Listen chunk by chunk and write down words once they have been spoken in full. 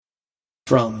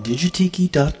from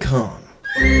digitiki.com.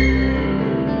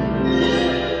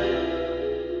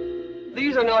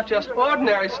 These are not just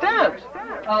ordinary stamps.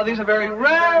 These are very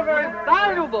rare, very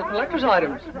valuable collector's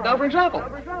items. Now, for example,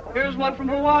 here's one from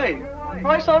Hawaii. The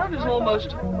price on it is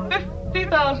almost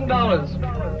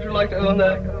 $50,000. Would you like to own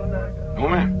that? No,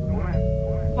 ma'am.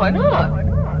 Why not?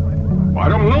 Well, I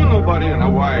don't know nobody in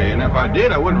Hawaii, and if I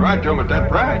did, I wouldn't write to them at that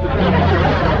price.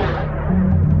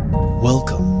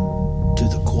 Welcome to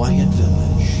the Quiet Village.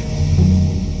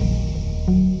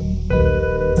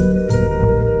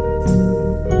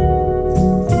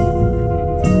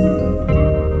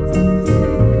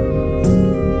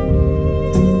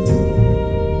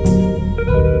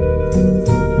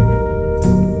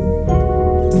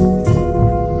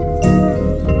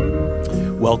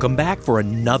 Welcome back for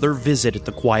another visit at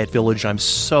the Quiet Village. I'm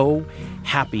so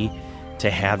happy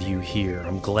to have you here.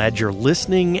 I'm glad you're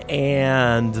listening,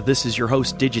 and this is your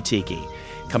host, Digitiki,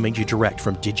 coming to you direct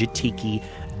from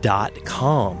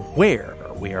digitiki.com, where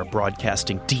we are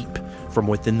broadcasting deep from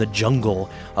within the jungle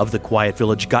of the Quiet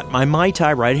Village. Got my Mai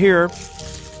Tai right here.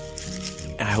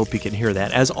 I hope you can hear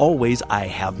that. As always, I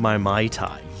have my Mai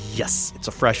Tai. Yes, it's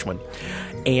a fresh one.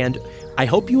 And I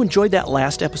hope you enjoyed that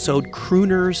last episode,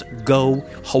 Crooners Go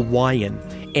Hawaiian.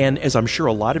 And as I'm sure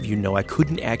a lot of you know, I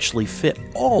couldn't actually fit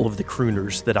all of the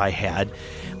crooners that I had,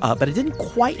 but I didn't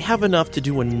quite have enough to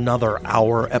do another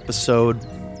hour episode.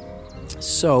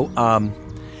 So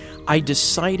I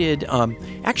decided,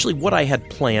 actually what I had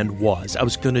planned was I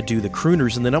was going to do the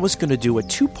crooners, and then I was going to do a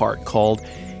two-part called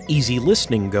Easy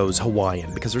Listening Goes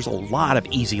Hawaiian, because there's a lot of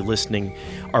easy listening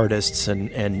artists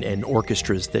and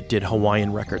orchestras that did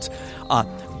Hawaiian records.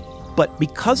 But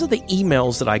because of the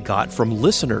emails that I got from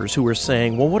listeners who were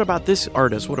saying, well, what about this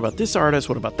artist? What about this artist?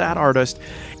 What about that artist?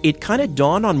 It kind of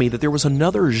dawned on me that there was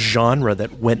another genre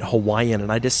that went Hawaiian,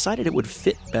 and I decided it would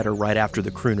fit better right after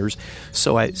the crooners.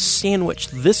 So I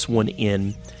sandwiched this one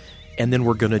in, and then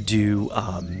we're going to do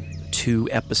 2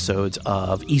 episodes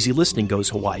of Easy Listening Goes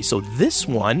Hawaii. So this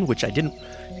one, which I didn't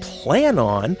plan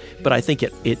on, but I think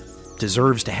it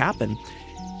deserves to happen,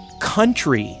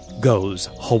 Country Goes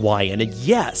Hawaiian. And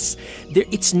yes,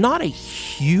 it's not a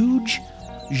huge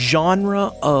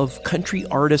genre of country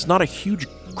artists, not a huge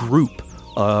group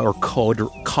or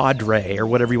cadre or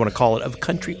whatever you want to call it of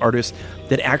country artists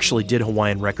that actually did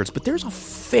Hawaiian records, but there's a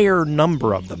fair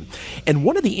number of them. And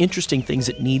one of the interesting things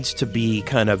that needs to be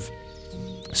kind of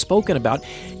spoken about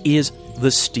is the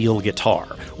steel guitar.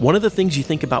 One of the things you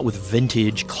think about with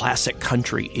vintage classic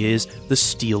country is the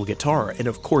steel guitar. And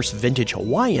of course, vintage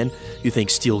Hawaiian, you think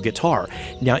steel guitar.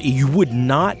 Now, you would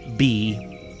not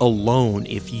be alone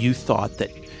if you thought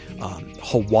that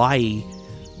Hawaii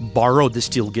borrowed the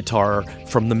steel guitar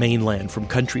from the mainland, from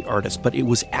country artists, but it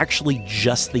was actually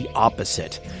just the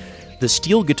opposite. The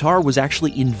steel guitar was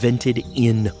actually invented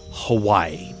in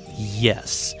Hawaii.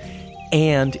 Yes.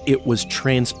 And it was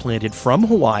transplanted from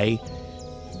Hawaii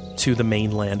to the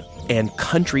mainland, and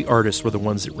country artists were the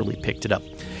ones that really picked it up.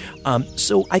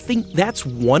 So I think that's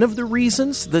one of the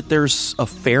reasons that there's a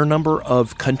fair number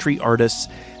of country artists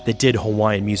that did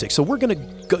Hawaiian music. So we're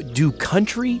going to do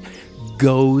Country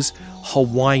Goes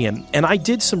Hawaiian. And I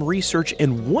did some research,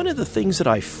 and one of the things that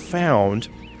I found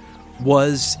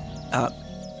was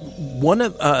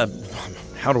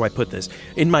how do I put this?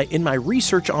 In my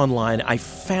research online, I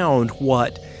found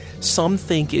what some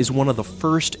think is one of the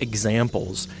first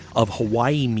examples of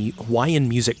Hawaiian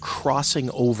music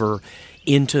crossing over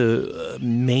into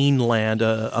mainland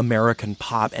American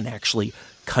pop and actually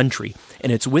country.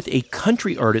 And it's with a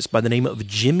country artist by the name of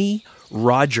Jimmie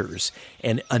Rodgers,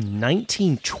 and a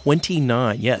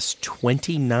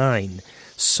 1929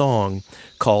 song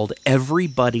called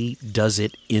Everybody Does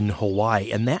It in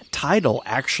Hawaii. And that title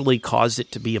actually caused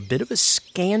it to be a bit of a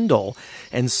scandal,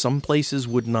 and some places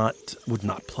would not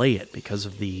play it because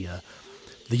of the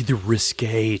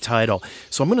risque title.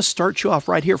 So I'm going to start you off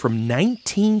right here from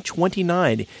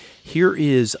 1929. Here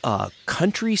is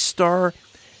country star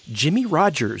Jimmie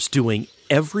Rodgers doing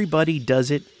Everybody Does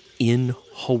It in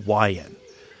Hawaiian.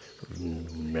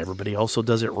 Everybody also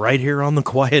does it right here on the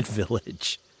Quiet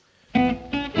Village.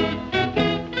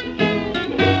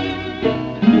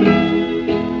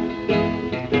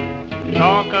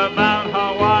 Talk about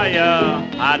Hawaii,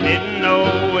 I didn't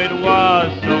know it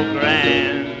was so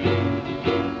grand.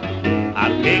 I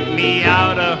picked me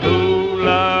out a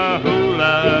hula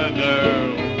hula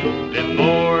girl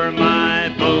before my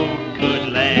boat could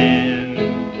land.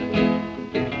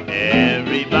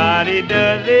 Everybody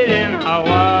does it in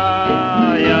Hawaii.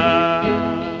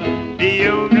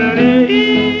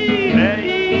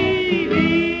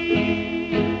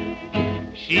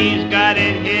 She's got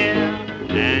it here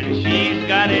and she's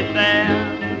got it it there.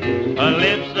 Her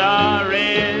lips are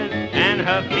red and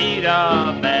her feet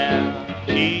are bare.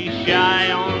 She's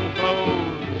shy on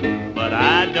clothes, but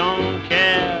I don't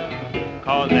care,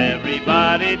 'cause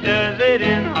everybody does it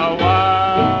in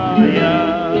Hawaii.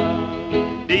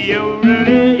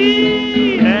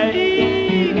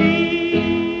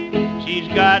 She's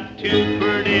got two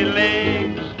pretty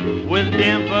legs with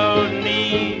dimpled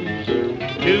knees,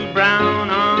 two brown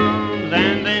arms,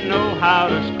 and they know how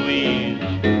to squeeze.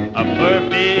 A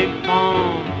perfect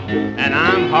form, and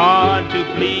I'm hard to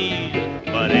please,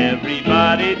 but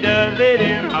everybody does it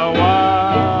in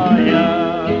Hawaii.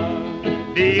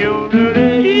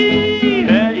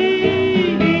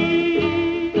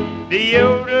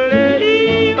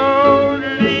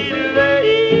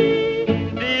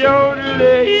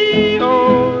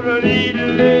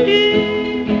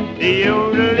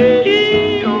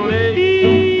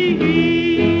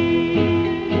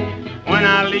 When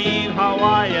I leave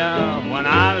Hawaii, when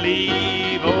I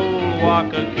leave old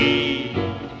Waikiki,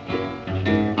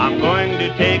 I'm going to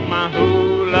take my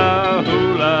hula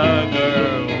hula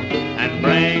girl and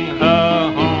bring her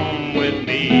home with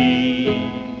me.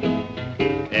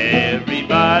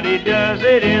 Everybody does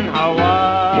it in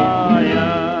Hawaii.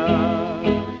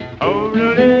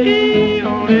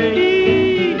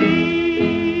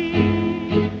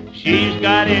 She's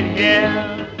got it here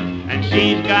and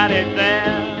she's got it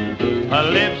there. Her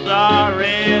lips are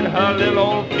red, her little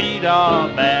old feet are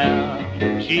bare.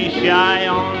 She's shy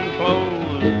on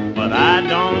clothes, but I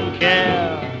don't care,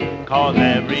 'cause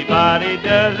everybody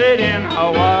does it in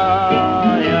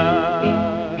Hawaii.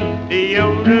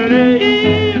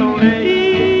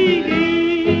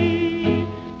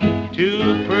 Two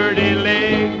pretty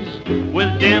legs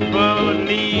with dimpled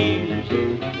knees,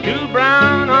 two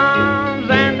brown arms,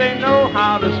 and they know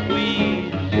how to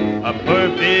squeeze. A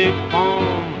perfect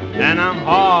form, and I'm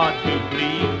hard to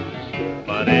please,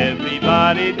 but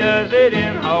everybody does it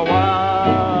in Hawaii.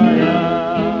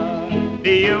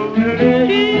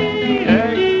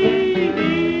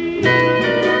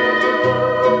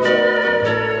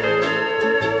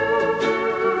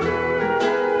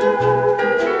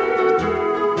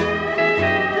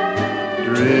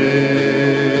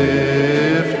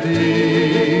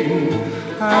 Drifting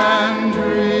and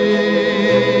dreaming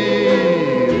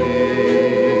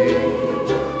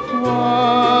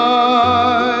while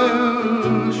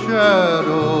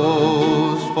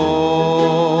shadows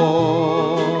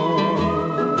fall,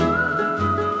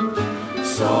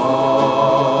 softly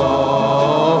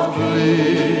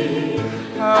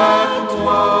at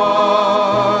twilight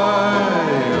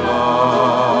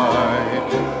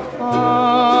I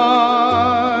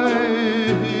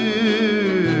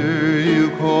hear you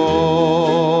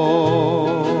call.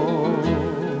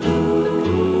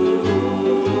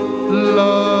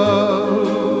 Love's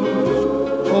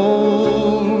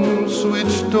old sweet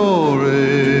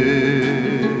story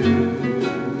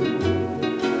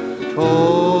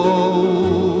told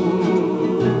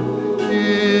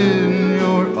in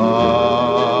your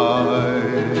eyes,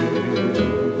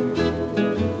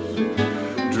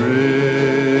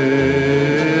 drifting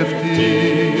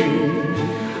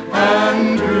and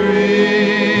dreaming,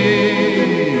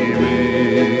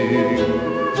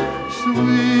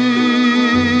 sweet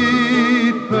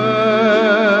paradise.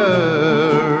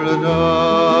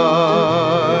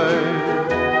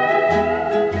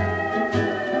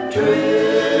 Drifting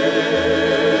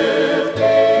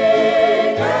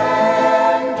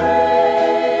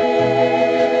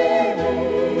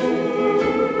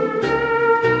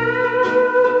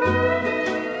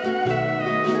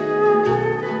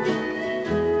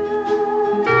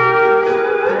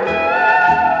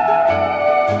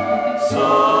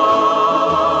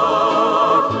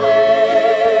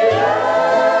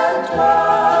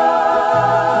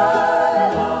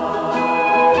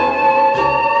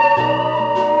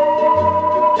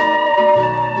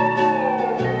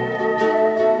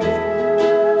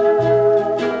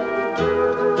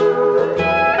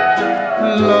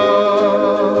and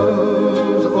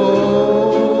Love's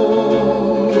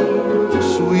old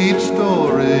sweet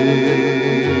story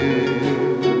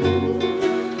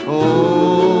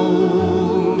told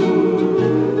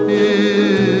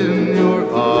in your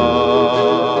eyes,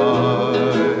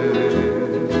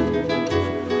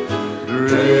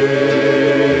 drifting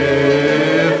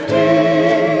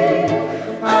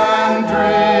and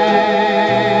dreaming,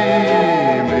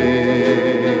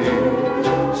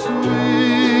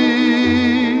 sweet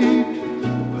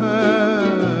paradise.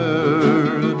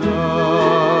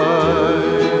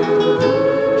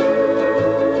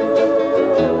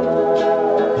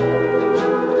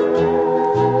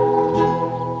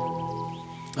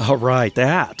 All right,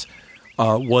 that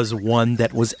was one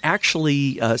that was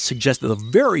actually suggested. The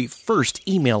very first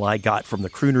email I got from the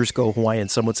Crooners Go Hawaiian,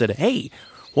 someone said, "Hey,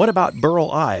 what about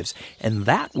Burl Ives?" And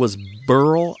that was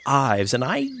Burl Ives. And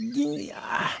I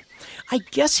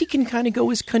guess he can kind of go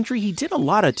his country. He did a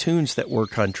lot of tunes that were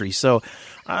country, so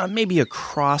maybe a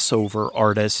crossover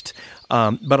artist.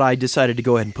 But I decided to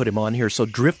go ahead and put him on here. So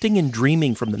Drifting and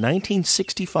Dreaming from the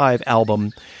 1965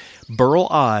 album, Burl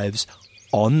Ives,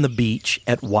 On the Beach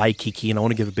at Waikiki. And I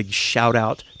want to give a big shout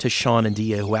out to Sean and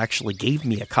Dia, who actually gave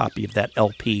me a copy of that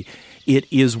LP. It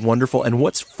is wonderful. And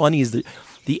what's funny is that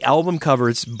the album cover,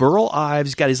 it's Burl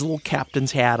Ives, got his little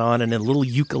captain's hat on and a little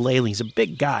ukulele. He's a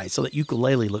big guy, so that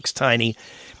ukulele looks tiny.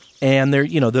 And there,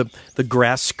 the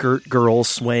grass skirt girl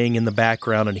swaying in the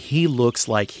background, and he looks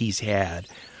like he's had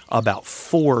about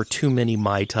 4 too many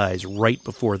Mai Tais right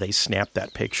before they snapped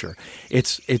that picture.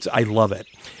 I love it.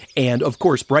 And, of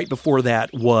course, right before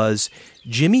that was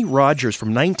Jimmy Rogers from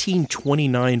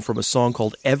 1929 from a song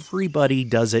called Everybody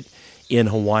Does It in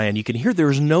Hawaiian. You can hear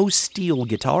there's no steel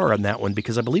guitar on that one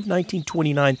because I believe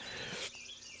 1929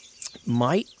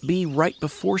 might be right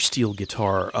before steel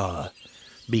guitar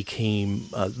became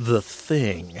the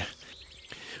thing.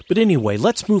 But anyway,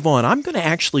 let's move on. I'm going to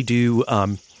actually do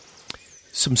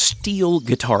some steel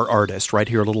guitar artists right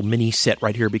here, a little mini set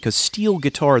right here, because steel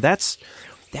guitar, that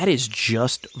is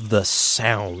just the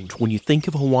sound. When you think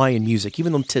of Hawaiian music,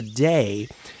 even though today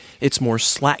it's more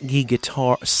slack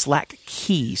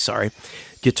key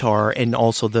guitar, and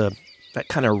also that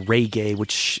kind of reggae,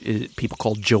 which people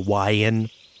call Hawaiian.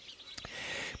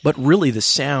 But really the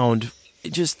sound,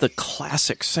 just the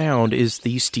classic sound, is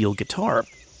the steel guitar.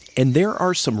 And there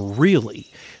are some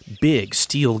really big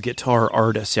steel guitar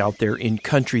artists out there in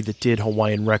country that did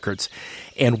Hawaiian records.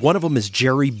 And one of them is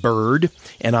Jerry Byrd,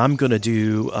 and I'm going to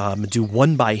do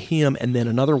one by him, and then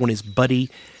another one is Buddy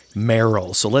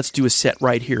Merrill. So let's do a set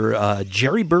right here.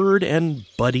 Jerry Byrd and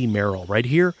Buddy Merrill right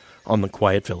here on The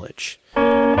Quiet Village.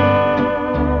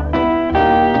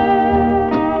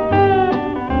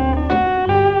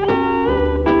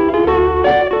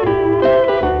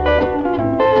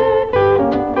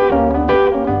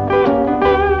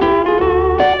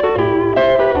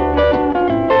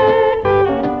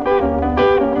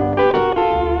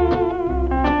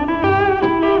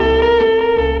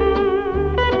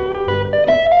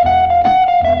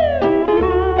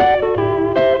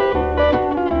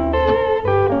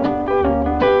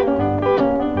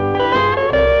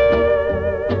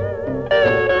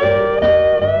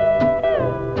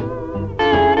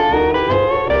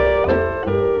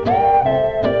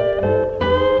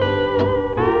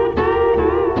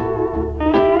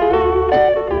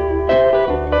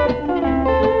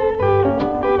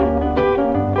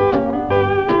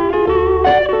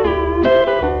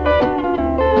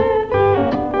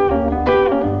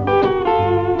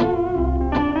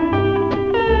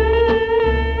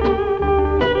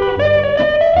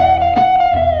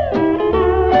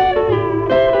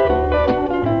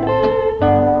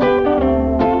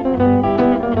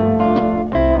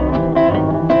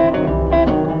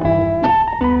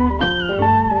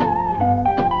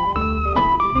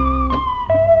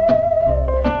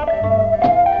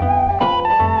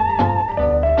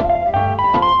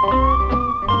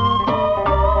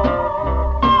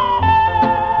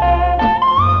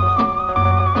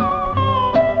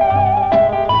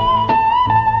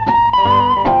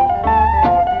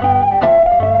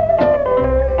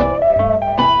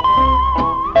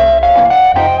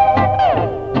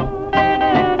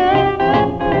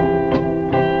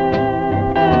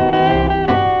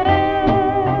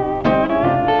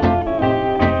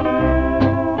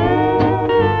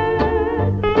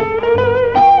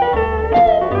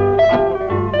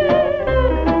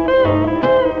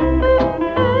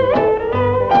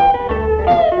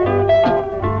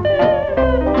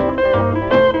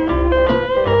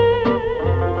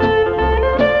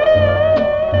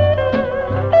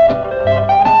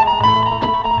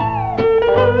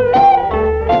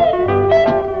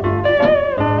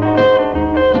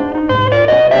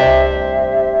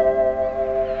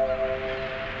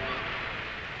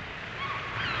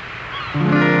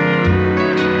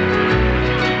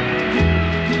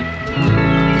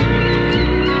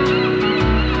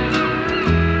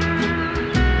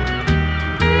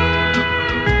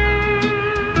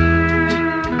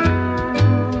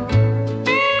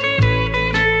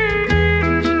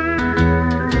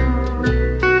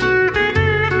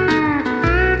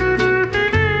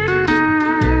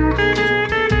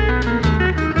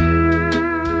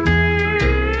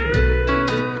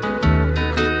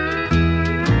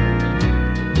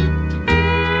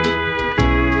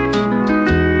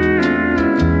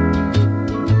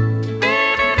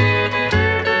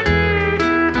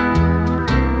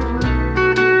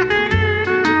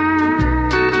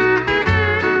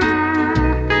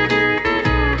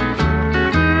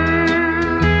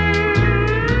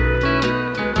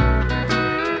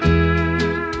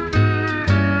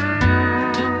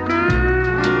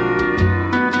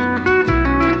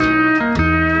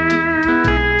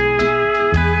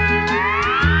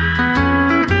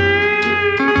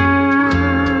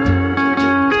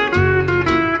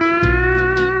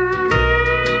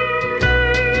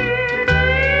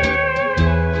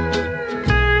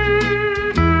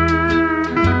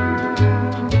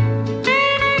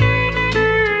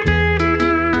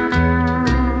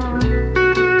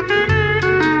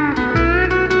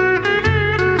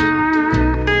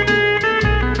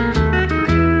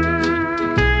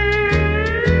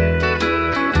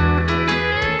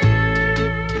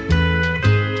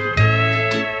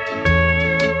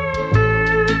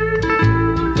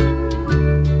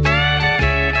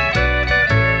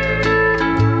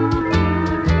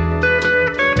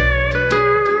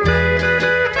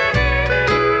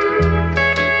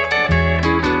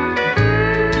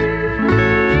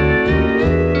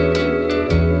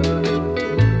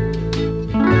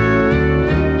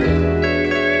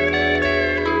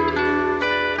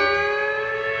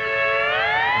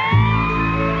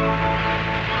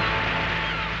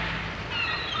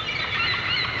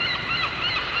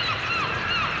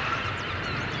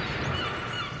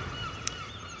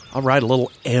 All right, a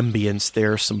little ambience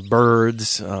there, some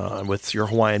birds with your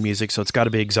Hawaiian music, so it's got to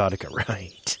be exotica,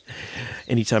 right?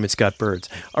 Anytime it's got birds.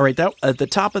 All right, that at the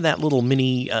top of that little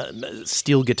mini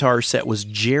steel guitar set was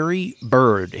Jerry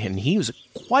Byrd, and he was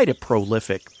quite a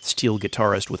prolific steel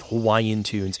guitarist with Hawaiian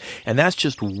tunes, and that's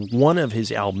just one of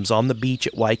his albums, On the Beach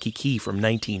at Waikiki from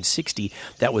 1960.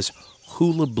 That was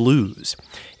Hula Blues.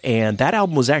 And that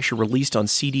album was actually released on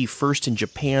CD first in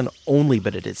Japan only,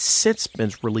 but it has since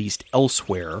been released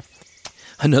elsewhere.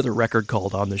 Another record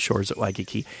called On the Shores at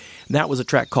Waikiki. And that was a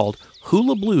track called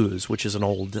Hula Blues, which is an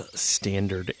old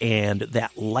standard. And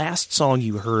that last song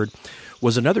you heard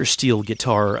was another steel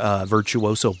guitar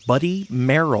virtuoso, Buddy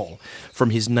Merrill, from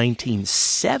his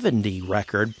 1970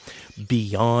 record,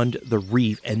 Beyond the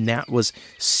Reef, and that was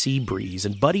Sea Breeze.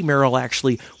 And Buddy Merrill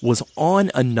actually was on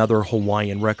another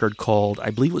Hawaiian record called, I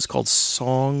believe it was called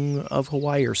Song of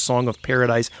Hawaii or Song of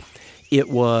Paradise. It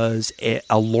was a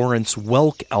Lawrence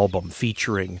Welk album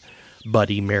featuring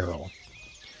Buddy Merrill.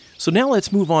 So now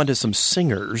let's move on to some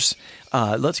singers.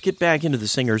 Let's get back into the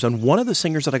singers. And one of the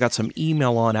singers that I got some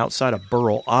email on outside of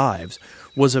Burl Ives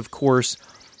was, of course,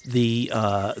 the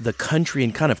country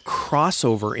and kind of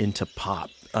crossover into pop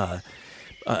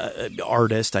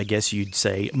artist, I guess you'd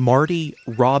say, Marty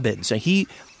Robbins. And he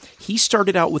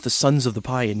started out with the Sons of the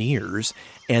Pioneers,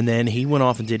 and then he went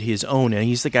off and did his own, and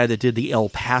he's the guy that did the El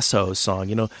Paso song,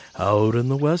 you know, out in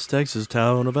the West Texas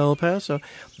town of El Paso.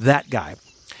 That guy.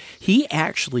 He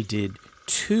actually did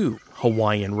 2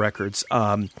 Hawaiian records.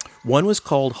 One was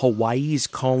called Hawaii's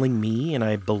Calling Me, and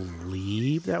I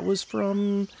believe that was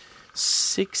from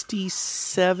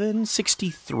 67,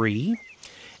 63.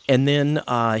 And then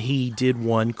he did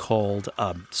one called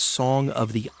Song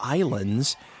of the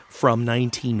Islands from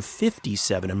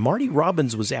 1957. And Marty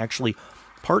Robbins was actually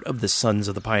part of the Sons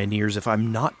of the Pioneers, if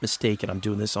I'm not mistaken. I'm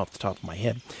doing this off the top of my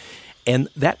head. And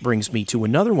that brings me to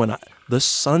another one, the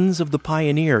Sons of the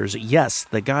Pioneers. Yes,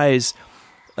 the guys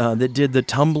that did the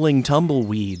Tumbling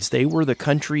Tumbleweeds. They were the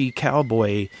country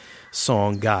cowboy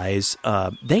song guys.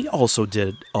 They also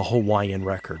did a Hawaiian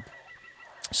record.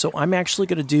 So I'm actually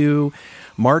going to do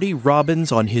Marty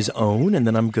Robbins on his own, and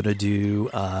then I'm going to do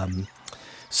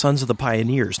Sons of the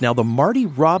Pioneers. Now, the Marty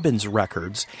Robbins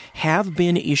records have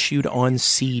been issued on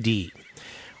CD.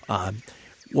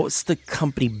 What's the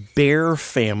company? Bear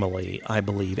Family, I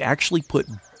believe, actually put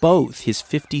both his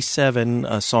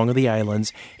 57 Song of the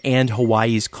Islands and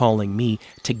Hawaii's Calling Me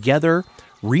together,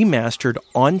 remastered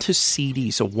onto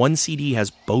CD. So one CD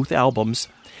has both albums,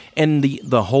 and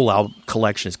the whole album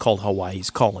collection is called Hawaii's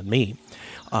Calling Me.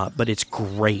 But it's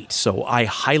great, so I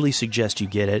highly suggest you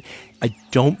get it. I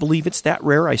don't believe it's that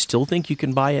rare. I still think you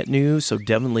can buy it new, so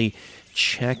definitely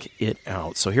check it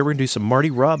out. So here we're going to do some Marty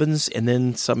Robbins and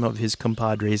then some of his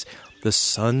compadres, the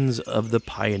Sons of the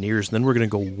Pioneers. And then we're going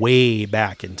to go way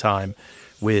back in time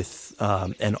with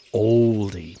an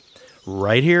oldie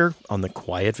right here on the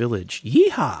Quiet Village.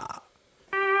 Yeehaw!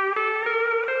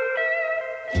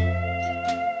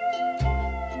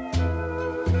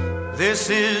 This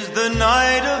is the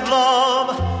night of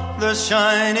love, the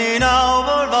shining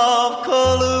hour of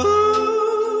Kalu.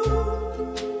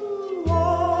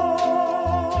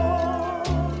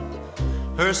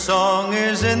 Her song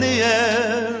is in the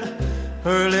air,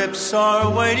 her lips are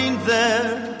waiting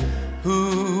there.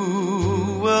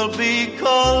 Who will be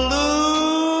Kaluva's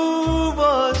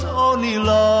only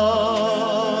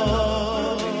love?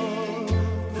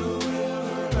 Who will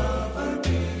her lover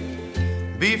be?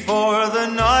 Before the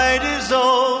night is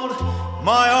old,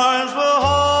 my arms will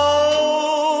hold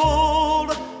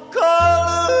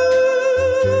Kalu.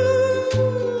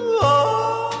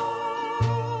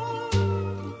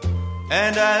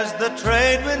 And as the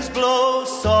trade winds blow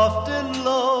soft and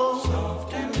low,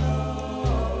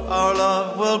 our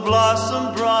love will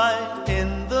blossom bright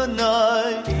in the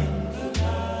night.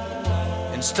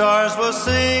 And stars will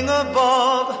sing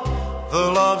above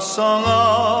the love song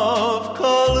of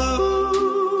Kalu.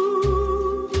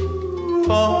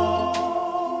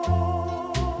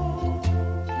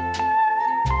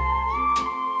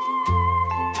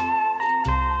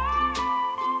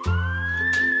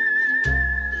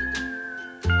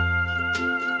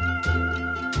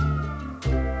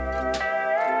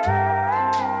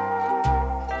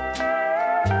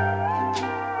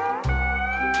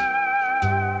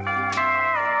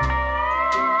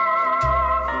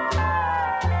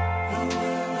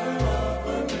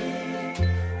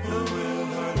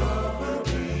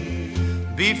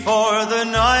 Before the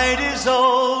night is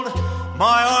old,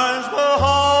 my arms will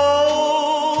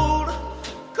hold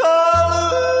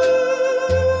Kalu.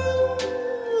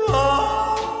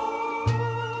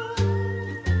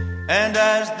 And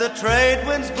as the trade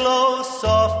winds blow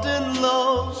soft and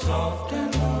low,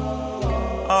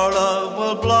 Our love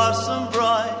will blossom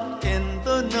bright in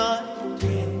the night.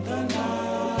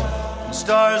 And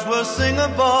stars will sing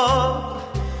above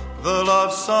the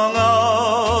love song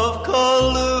of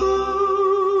Kalu.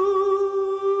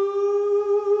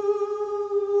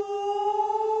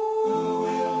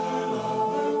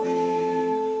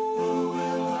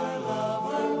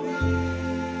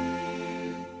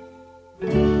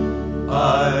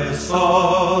 I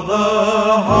saw the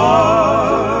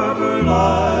harbor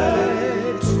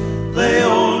lights. They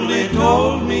only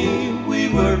told me we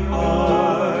were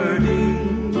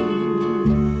parting.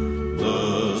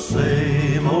 The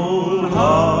same old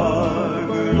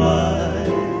harbor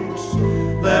lights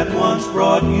that once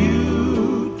brought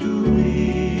you to me.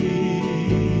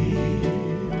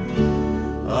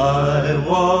 I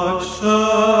watched the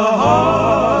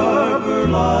harbor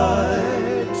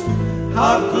lights.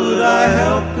 How could I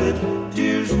help it?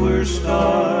 Tears were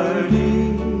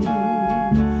starting.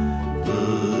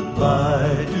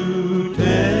 Goodbye to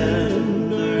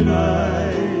tender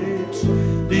nights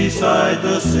beside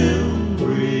the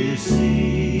silvery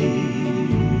sea.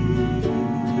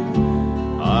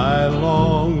 I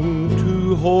long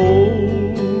to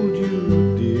hold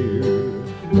you, dear,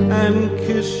 and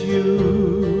kiss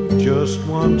you just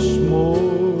once more.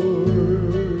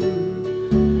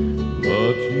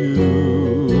 But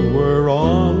you were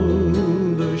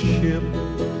on the ship,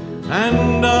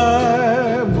 and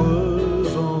I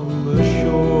was on the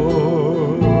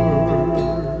shore.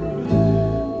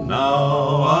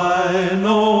 Now I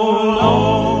know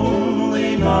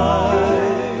lonely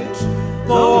nights,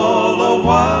 though all the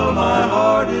while my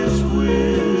heart is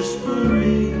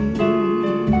whispering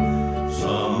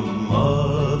some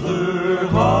other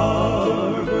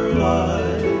harbor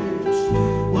lights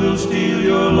will steal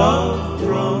your love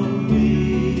from me.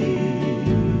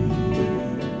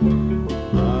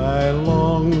 I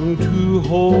long to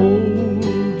hold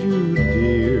you,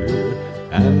 dear,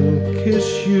 and kiss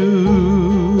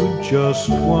you just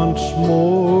once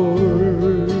more.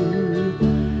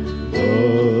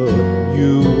 But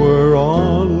you were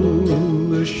on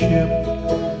the ship,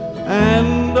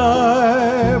 and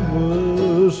I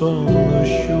was on the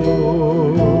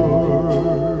shore.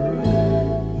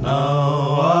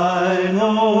 Now I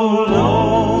know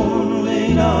lonely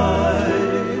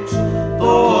nights,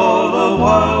 though all the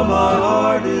while my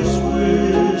heart is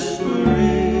whispering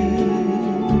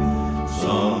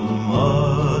some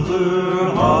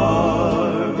other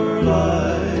harbor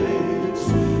lights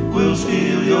will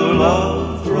steal your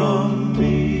love from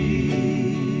me.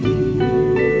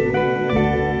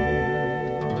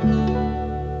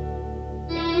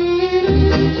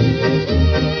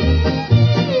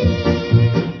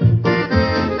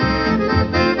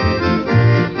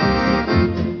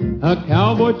 A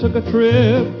cowboy took a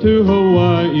trip to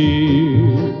Hawaii,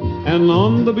 and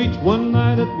on the beach one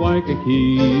night at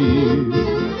Waikiki,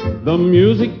 the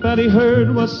music that he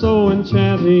heard was so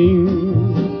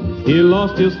enchanting, he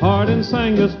lost his heart and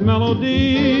sang this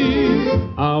melody.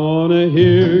 I wanna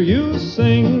hear you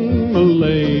sing, my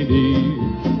lady,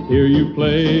 hear you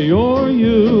play your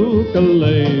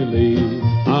ukulele.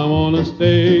 I wanna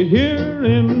stay here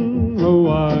in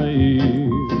Hawaii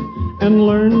and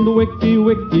learn the wicky,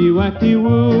 wicky, wacky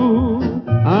woo.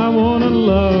 I wanna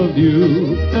love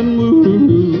you and woo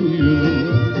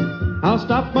you. I'll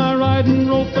stop my riding,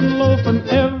 rope and loaf and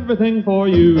everything for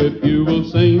you if you will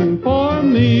sing for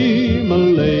me, my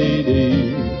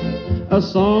lady, a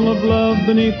song of love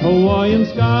beneath Hawaiian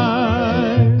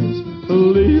skies.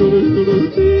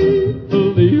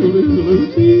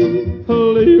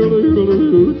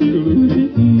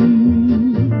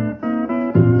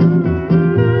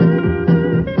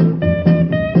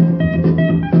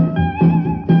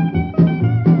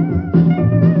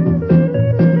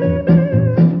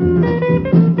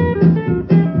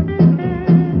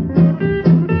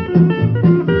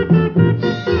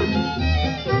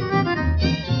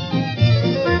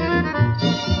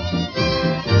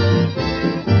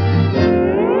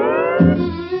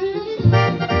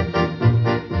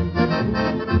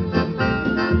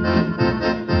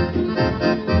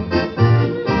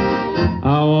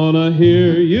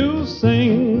 Hear you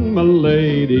sing, my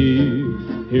lady,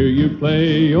 hear you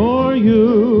play your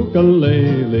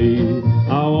ukulele.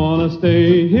 I wanna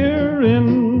stay here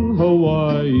in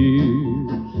Hawaii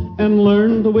and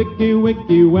learn the wicky,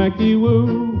 wicky, wacky woo.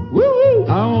 Woo!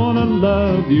 I wanna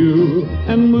love you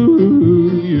and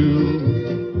woo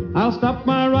you. I'll stop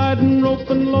my riding, rope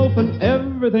and loaf and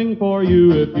everything for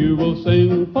you if you will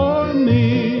sing for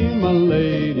me, my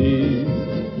lady,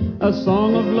 a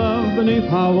song of love beneath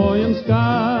Hawaiian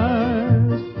skies.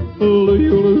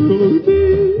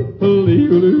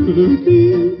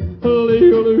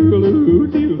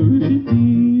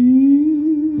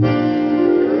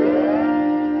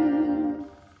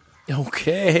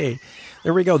 Okay,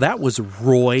 there we go. That was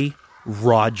Roy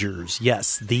Rogers.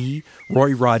 Yes, the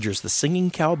Roy Rogers, the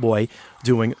singing cowboy,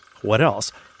 doing what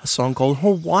else? A song called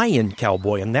Hawaiian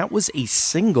Cowboy, and that was a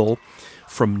single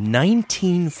from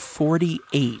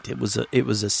 1948. It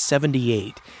was a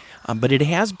 78, but it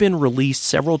has been released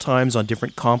several times on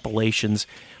different compilations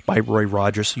by Roy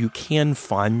Rogers, so you can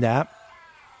find that.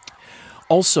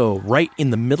 Also, right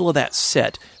in the middle of that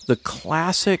set, the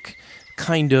classic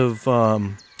kind of, I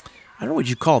don't know what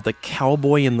you call it, the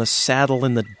cowboy in the saddle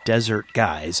in the desert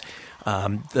guys,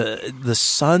 the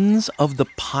Sons of the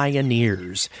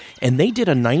Pioneers. And they did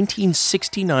a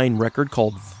 1969 record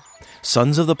called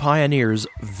Sons of the Pioneers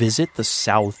Visit the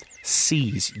South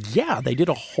Seas. Yeah, they did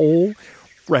a whole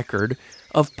record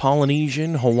of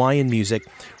Polynesian, Hawaiian music.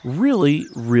 Really,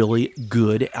 really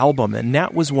good album. And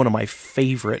that was one of my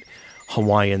favorite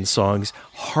Hawaiian songs,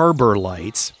 Harbor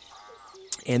Lights.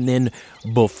 And then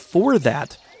before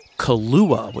that,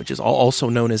 Kalua, which is also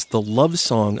known as the love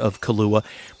song of Kalua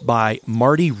by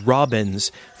Marty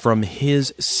Robbins from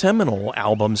his seminal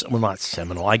albums. Well, not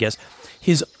seminal, I guess.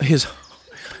 His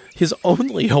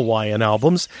only Hawaiian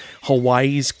albums,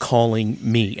 Hawaii's Calling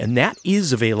Me. And that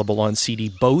is available on CD,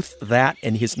 both that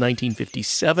and his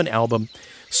 1957 album,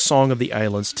 Song of the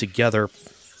Islands, together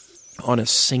on a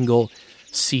single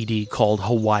CD called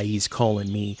Hawaii's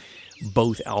Calling Me.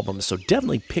 Both albums, so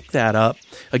definitely pick that up.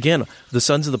 Again, the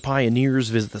Sons of the Pioneers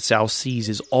Visit the South Seas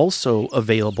is also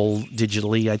available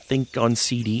digitally, I think, on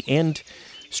CD and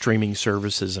streaming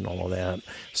services and all of that.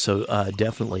 So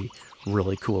definitely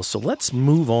really cool. So let's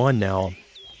move on now.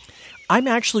 I'm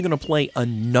actually going to play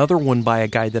another one by a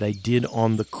guy that I did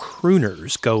on the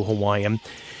Crooners Go Hawaiian,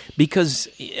 because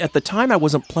at the time I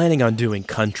wasn't planning on doing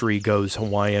Country Goes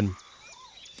Hawaiian.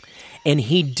 And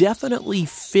he definitely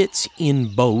fits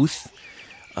in both,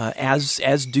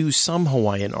 as do some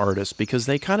Hawaiian artists, because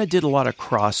they kind of did a lot of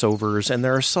crossovers, and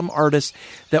there are some artists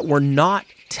that were not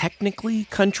technically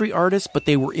country artists, but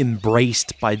they were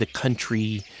embraced by the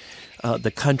country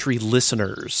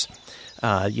listeners.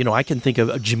 I can think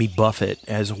of Jimmy Buffett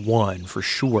as one for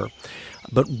sure.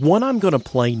 But one I'm going to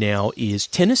play now is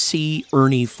Tennessee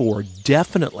Ernie Ford,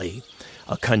 definitely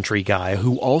a country guy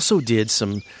who also did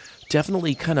some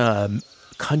definitely kind of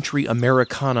country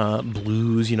Americana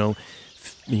blues,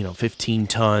 15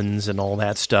 tons and all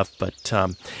that stuff. But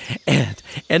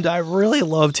and I really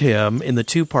loved him in the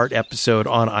 2-part episode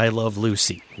on I Love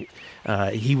Lucy.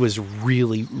 He was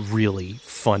really, really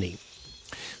funny.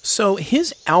 So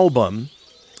his album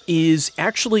is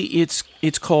actually,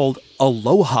 it's called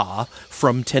Aloha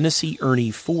from Tennessee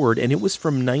Ernie Ford, and it was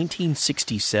from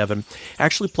 1967. I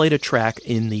actually played a track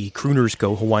in the Crooners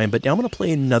Go Hawaiian, but now I'm going to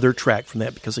play another track from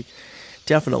that because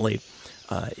definitely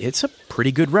it's a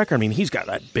pretty good record. I mean, he's got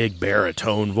that big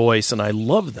baritone voice, and I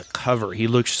love the cover. He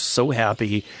looks so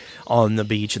happy on the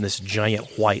beach in this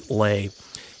giant white lei.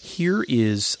 Here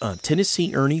is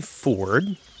Tennessee Ernie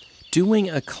Ford doing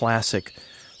a classic,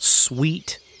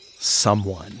 Sweet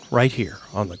Someone, right here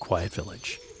on The Quiet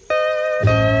Village.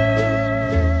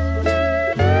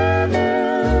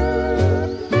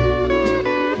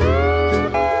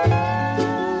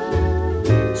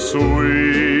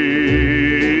 Sweet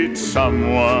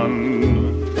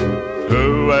someone,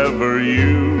 whoever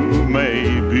you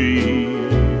may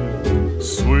be,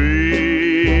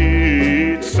 sweet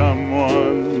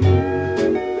someone,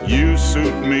 you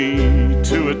suit me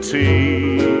to a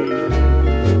T.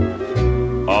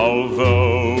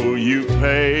 Although you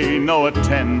pay no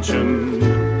attention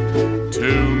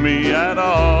to me at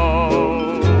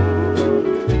all,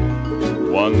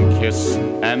 one kiss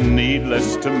and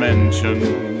needless to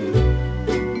mention,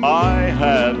 I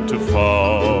had to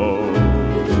fall.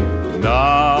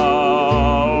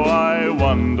 Now I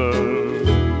wonder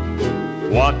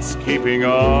what's keeping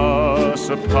us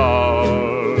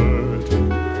apart.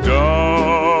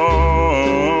 Don't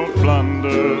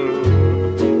blunder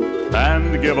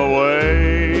and give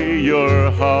away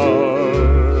your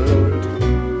heart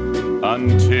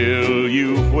until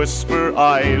you whisper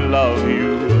I love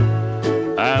you,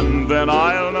 and then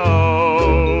I'll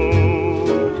know.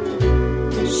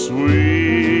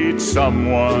 Sweet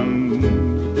someone,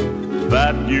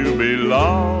 that you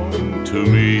belong to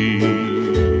me.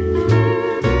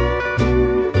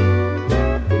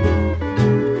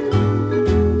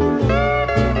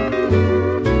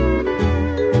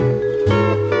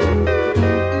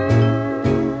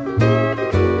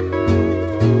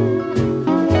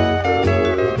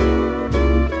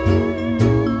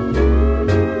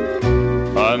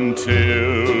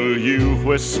 Until you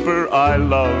whisper I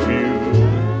love you,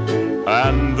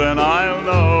 then I'll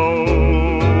know,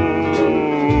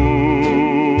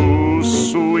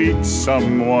 sweet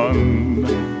someone,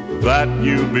 that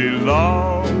you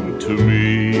belong to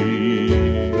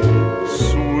me.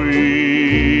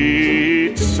 Sweet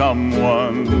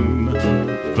someone,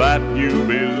 that you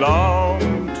belong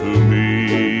to me.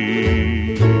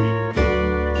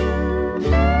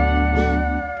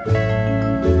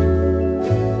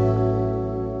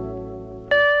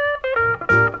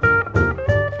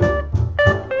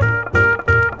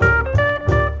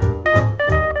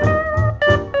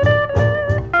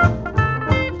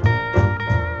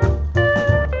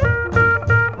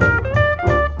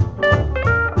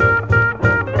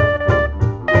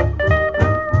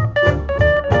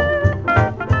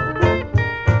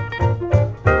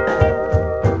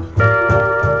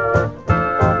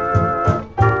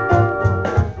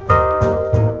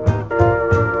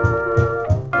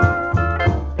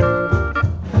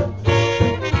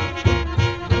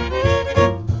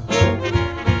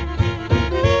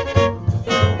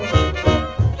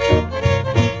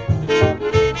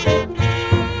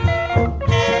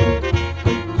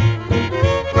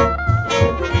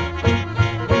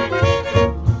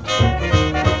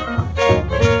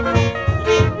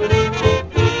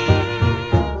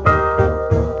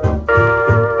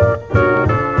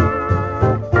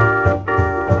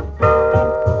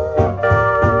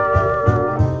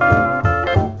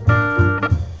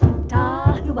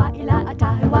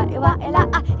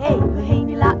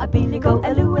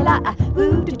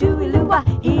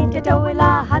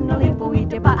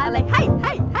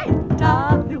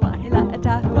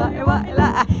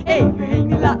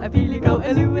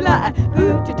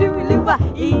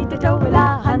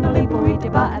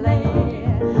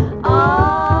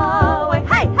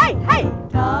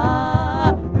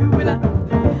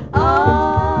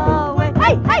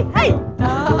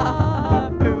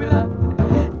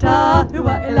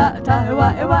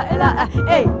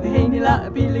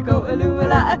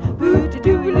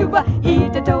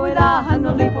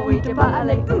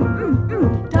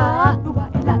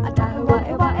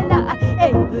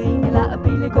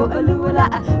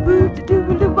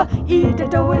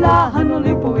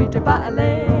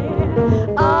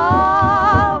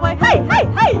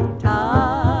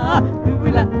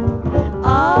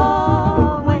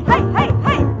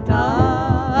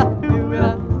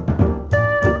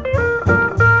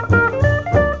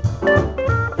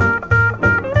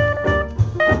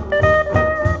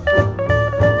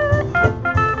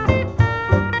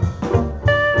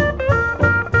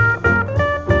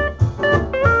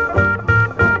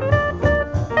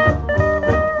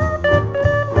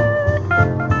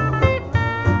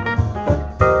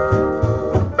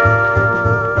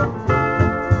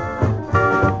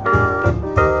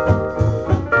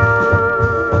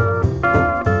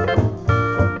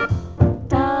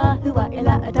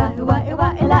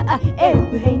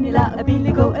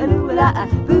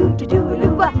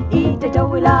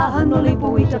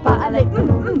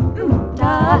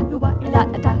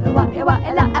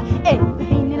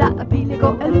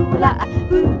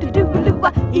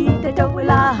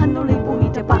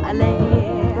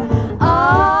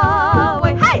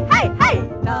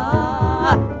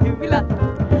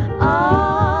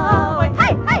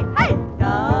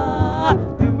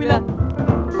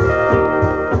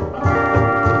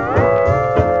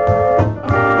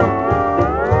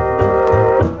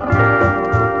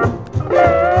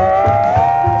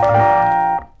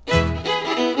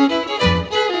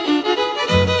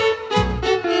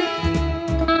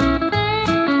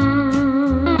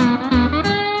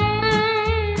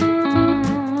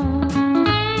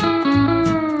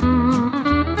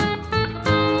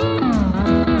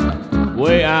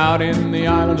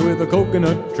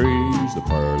 Coconut trees, the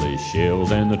pearly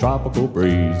shells, and the tropical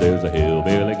breeze. There's a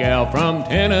hillbilly gal from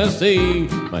Tennessee,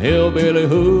 my hillbilly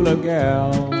hula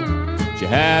gal. She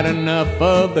had enough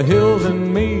of the hills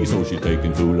and me, so she's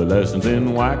taking hula lessons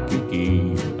in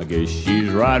Waikiki. I guess she's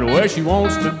right where she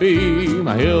wants to be,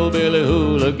 my hillbilly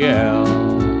hula gal.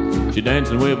 She's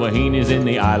dancing with wahinis in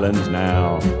the islands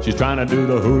now. She's trying to do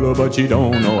the hula, but she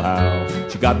don't know how.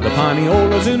 She got the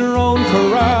pineolas in her own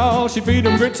corral. She feed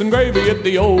them grits and gravy at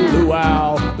the old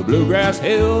luau, the bluegrass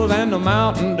hills and the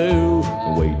Mountain Dew.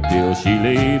 And wait till she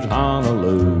leaves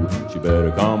Honolulu. She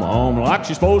better come home like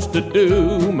she's supposed to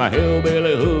do, my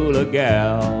hillbilly hula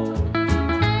gal.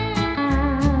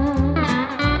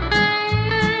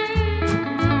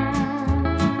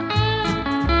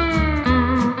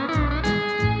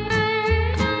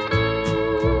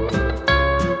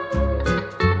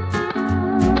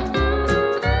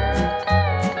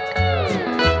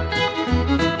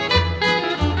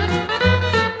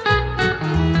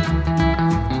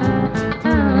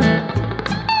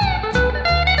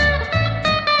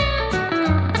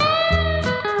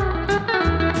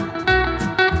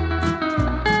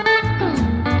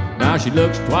 she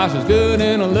looks twice as good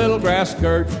in a little grass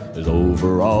skirt as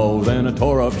overalls and a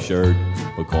tore-up shirt.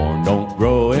 But corn don't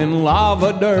grow in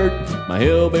lava dirt, my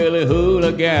hillbilly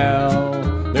hula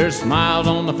gal. There's smiles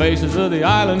on the faces of the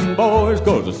island boys,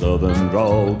 'cause the southern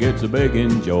drawl gets a big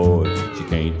enjoy. She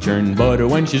can't churn butter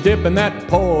when she's dipping that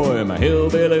poi, my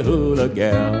hillbilly hula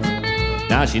gal.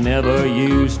 Now she never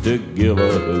used to give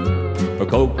a hoot for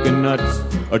coconuts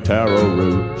or taro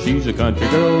root. She's a country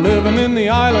girl living in the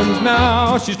islands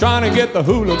now. She's trying to get the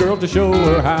hula girl to show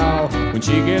her how. When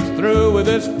she gets through with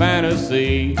this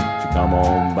fantasy, she'll come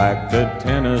on back to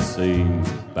Tennessee.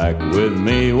 Back with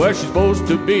me where she's supposed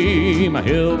to be, my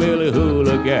hillbilly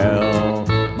hula gal.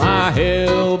 My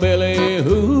hillbilly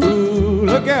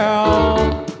hula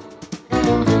gal.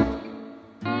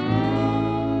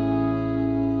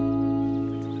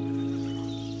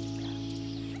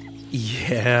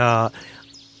 Yeah,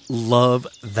 love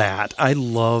that. I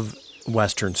love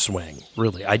Western swing,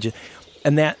 really.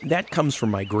 And that comes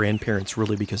from my grandparents,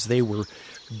 really, because they were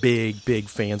big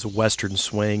fans of Western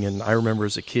swing. And I remember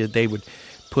as a kid, they would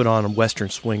put on Western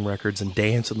swing records and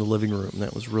dance in the living room.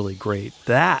 That was really great.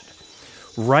 That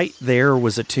right there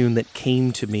was a tune that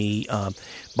came to me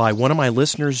by one of my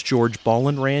listeners, George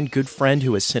Ballenrand, good friend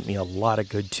who has sent me a lot of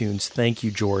good tunes. Thank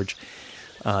you, George.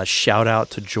 Shout out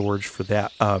to George for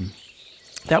that.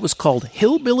 That was called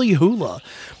Hillbilly Hula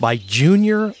by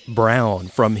Junior Brown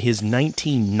from his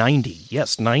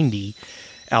 1990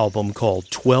 album called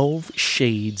 12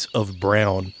 Shades of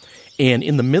Brown. And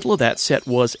in the middle of that set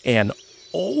was an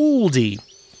oldie,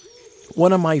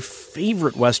 one of my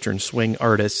favorite Western swing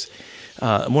artists,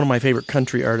 one of my favorite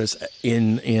country artists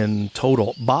in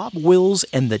total, Bob Wills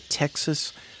and the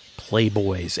Texas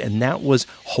Playboys. And that was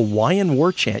Hawaiian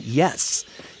War Chant. Yes,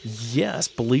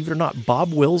 believe it or not,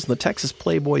 Bob Wills and the Texas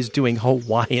Playboys doing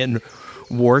Hawaiian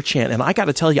War Chant. And I got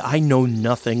to tell you, I know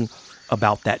nothing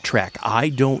about that track. I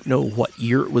don't know what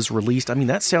year it was released. I mean,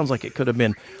 that sounds like it could have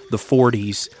been the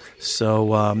 40s.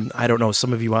 So I don't know.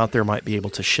 Some of you out there might be able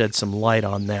to shed some light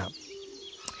on that.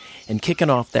 And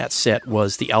kicking off that set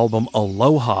was the album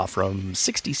Aloha from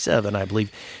 67, I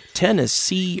believe.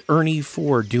 Tennessee Ernie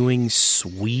Ford doing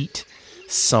Sweet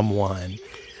Someone.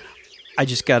 I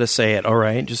just got to say it, all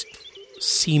right? Just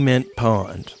Cement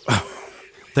Pond.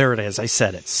 There it is. I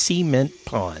said it. Cement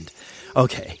Pond.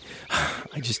 Okay.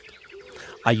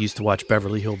 I used to watch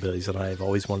Beverly Hillbillies, and I've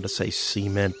always wanted to say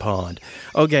Cement Pond.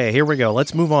 Okay, here we go.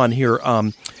 Let's move on here.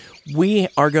 We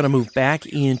are going to move back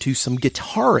into some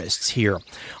guitarists here.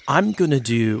 I'm going to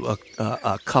do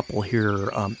a couple here.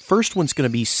 First one's going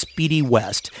to be Speedy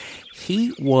West.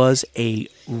 He was a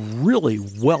really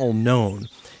well-known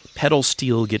pedal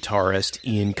steel guitarist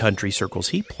in country circles.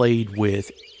 He played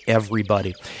with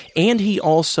everybody. And he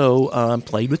also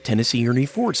played with Tennessee Ernie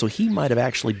Ford, so he might have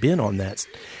actually been on that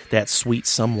Sweet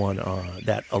Someone,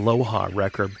 that Aloha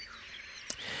record.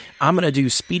 I'm going to do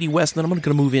Speedy West, and then I'm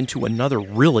going to move into another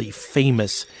really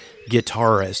famous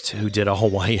guitarist who did a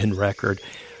Hawaiian record,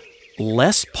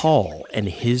 Les Paul and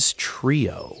his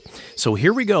trio. So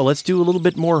here we go. Let's do a little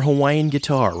bit more Hawaiian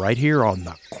guitar right here on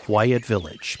The Quiet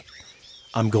Village.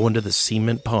 I'm going to the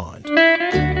Cement Pond.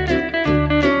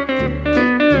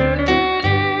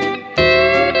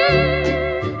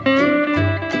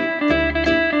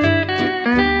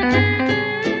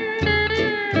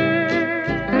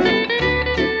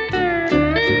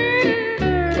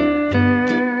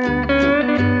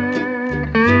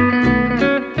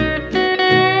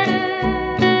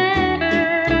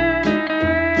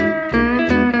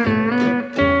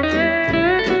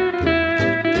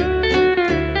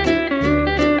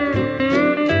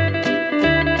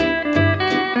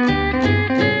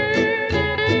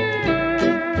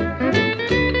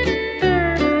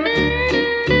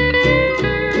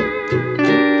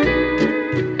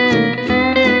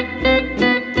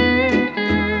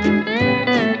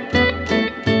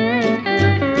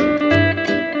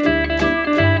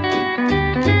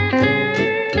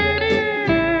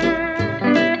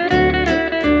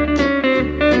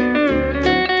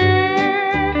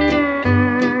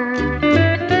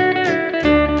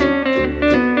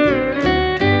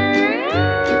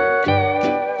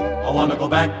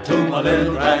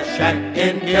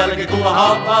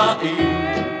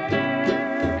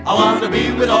 I want to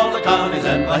be with all the Connies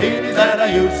and Mahinis that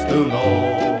I used to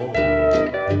know.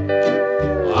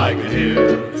 I can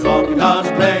hear the soft guitars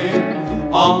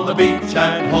playing on the beach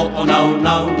and hope, oh no,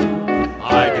 no.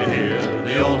 I can hear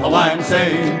the old Hawaiian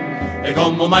saying, E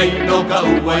como mai no ka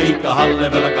ua I ka hale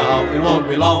vela ka hau. It won't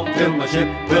be long till my ship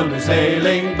will be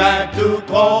sailing back to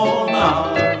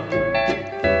Kona.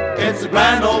 It's a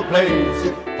grand old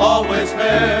place, always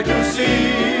fair to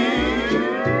see.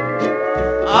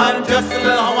 I'm just a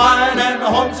little Hawaiian and a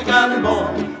homesick island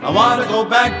boy. I wanna go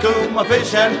back to my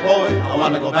fish and boy. I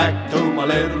wanna go back to my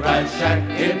little rice shack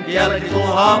in Kealakiko,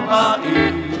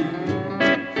 Hawaii,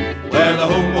 where the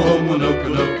humu humu nuku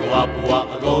nuku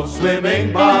apua go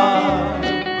swimming by.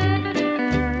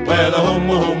 Where the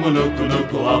humu humu nuku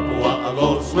nuku apua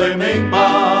go swimming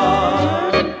by.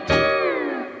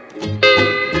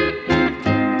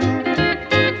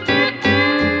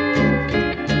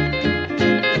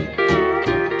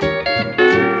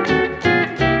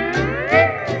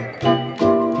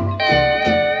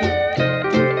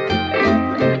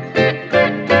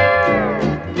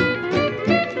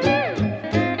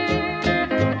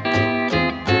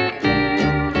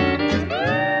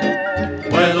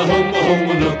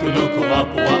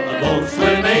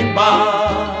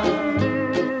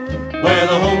 Where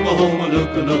the homo homo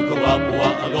nuku nuku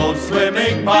apua go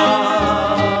swimming by.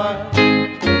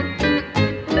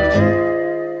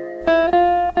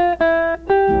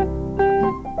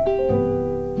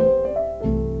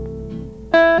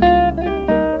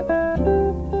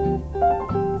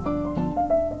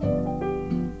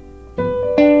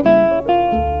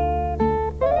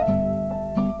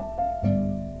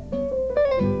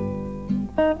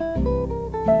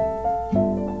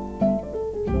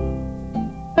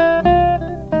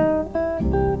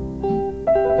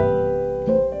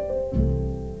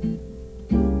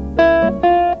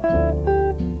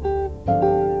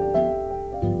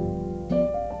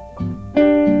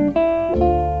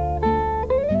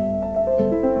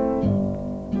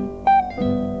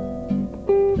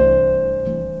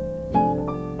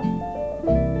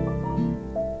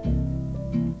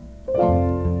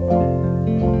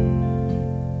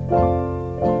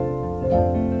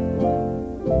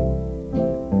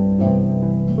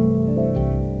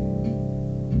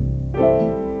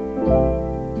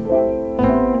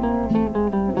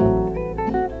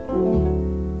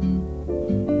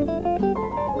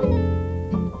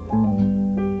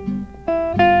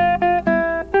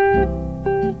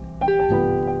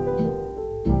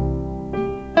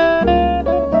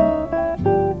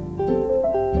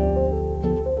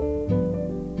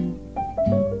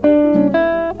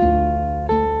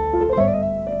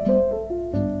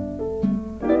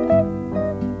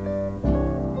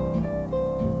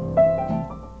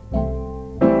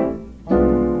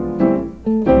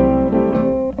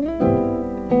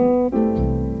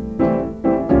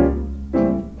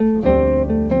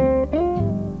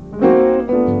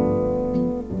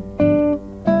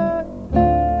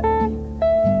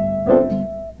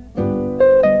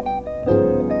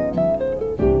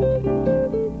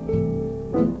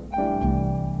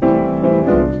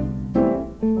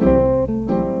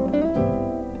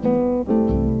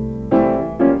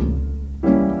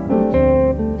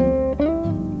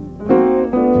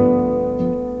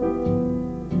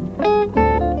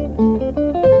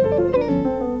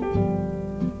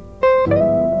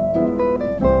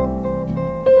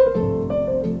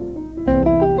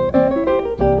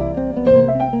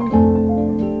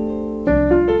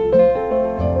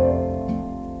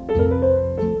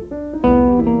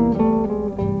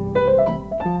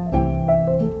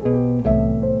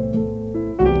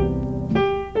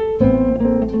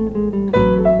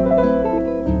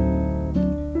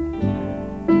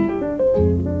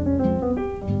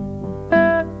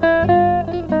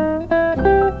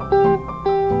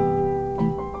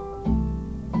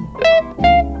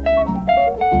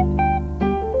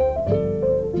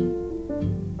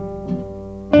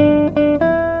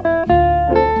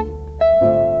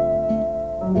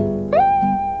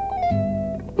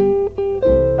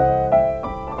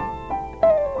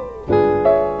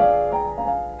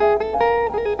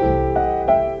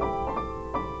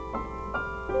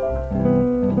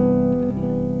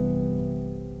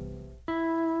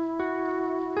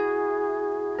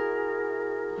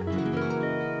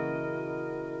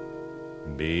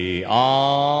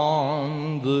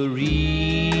 Beyond the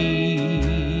reef,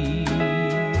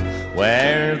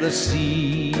 where the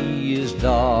sea is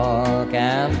dark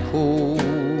and cold,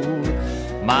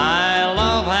 my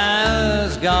love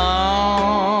has gone,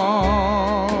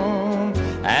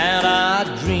 and our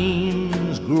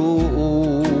dreams grow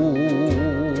old.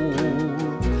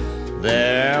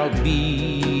 There'll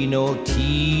be no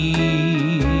tears,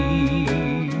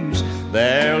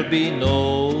 there'll be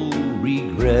no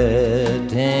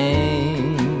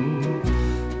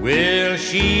will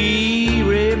she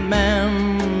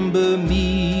remember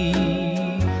me?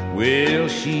 Will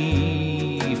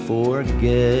she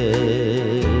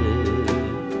forget?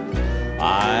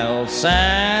 I'll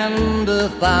send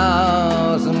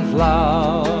 1,000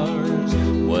 flowers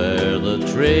where the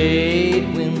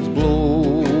trade winds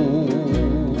blow.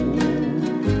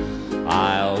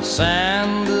 I'll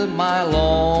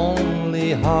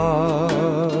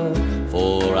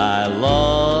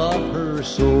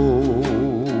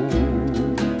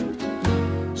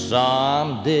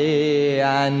Someday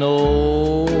I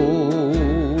know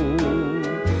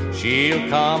she'll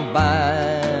come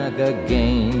back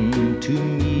again to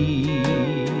me.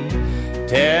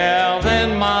 Till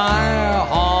then my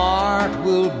heart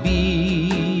will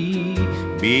be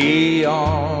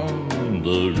beyond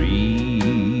the reach.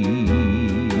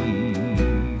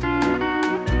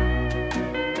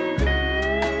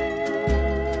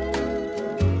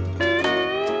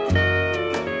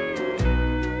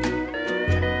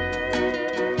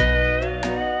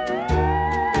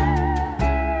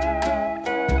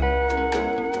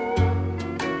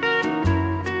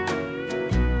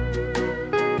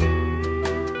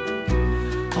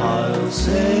 I'll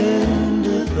send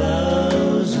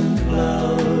 1,000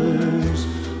 flowers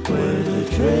where the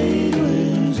trade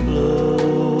winds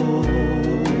blow.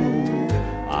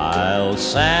 I'll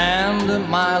sand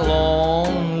my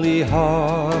lonely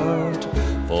heart,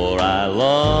 for I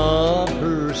love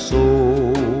her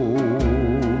so.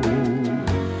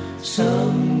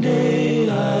 Someday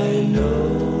I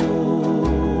know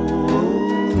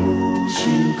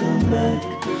she'll come back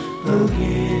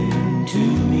again to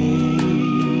me.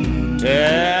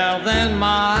 Till then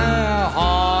my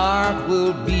heart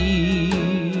will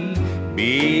be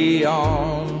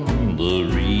beyond the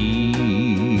reach.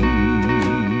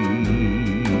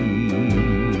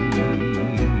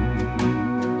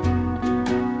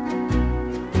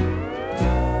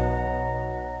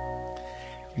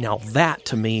 Now that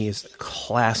to me is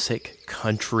classic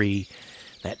country,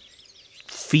 that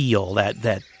feel,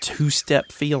 that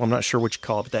two-step feel. I'm not sure what you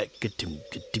call it, but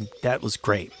that was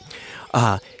great.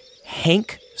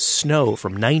 Hank Snow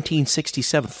from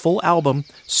 1967, full album,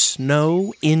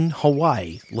 Snow in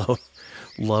Hawaii.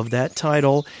 Love that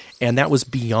title. And that was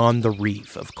Beyond the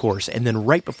Reef, of course. And then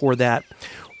right before that,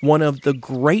 one of the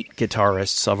great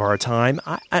guitarists of our time.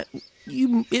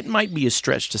 It might be a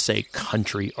stretch to say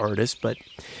country artist, but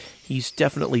he's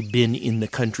definitely been in the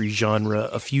country genre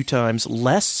a few times.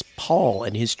 Les Paul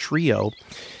and his trio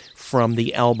from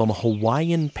the album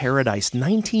Hawaiian Paradise,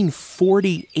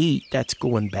 1948. That's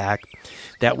going back.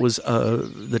 That was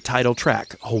the title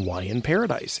track, Hawaiian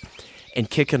Paradise. And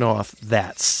kicking off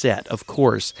that set, of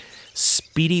course,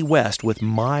 Speedy West with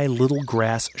My Little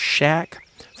Grass Shack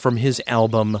from his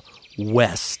album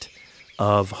West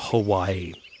of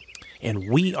Hawaii. And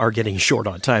we are getting short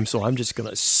on time, so I'm just going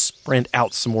to sprint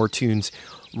out some more tunes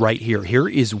right here. Here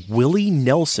is Willie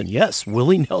Nelson. Yes,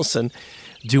 Willie Nelson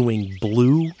doing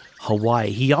Blue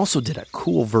Hawaii. He also did a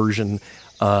cool version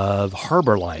of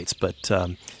Harbor Lights, but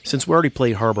since we already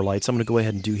played Harbor Lights, I'm going to go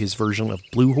ahead and do his version of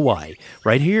Blue Hawaii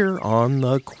right here on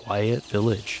The Quiet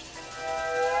Village.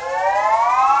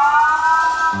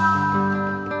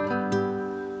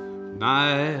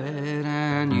 Night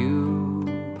and you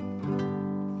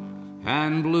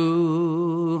and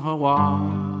Blue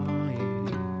Hawaii.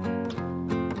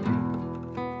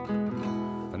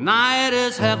 The night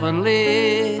is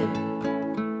heavenly,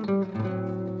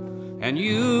 and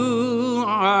you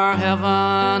are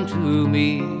heaven to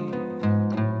me.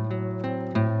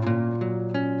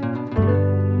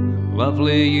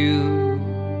 Lovely you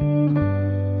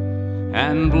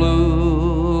and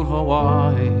Blue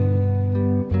Hawaii.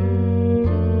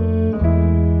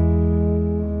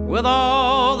 With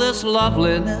all this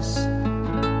loveliness,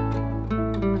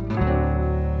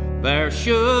 there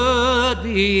should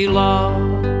be love.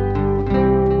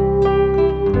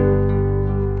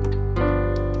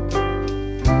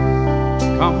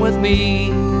 Come with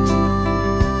me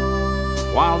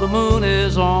while the moon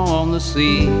is on the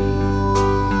sea.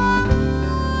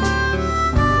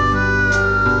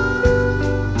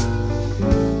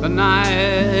 The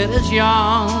night is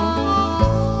young,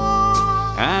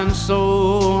 and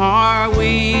so are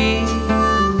we.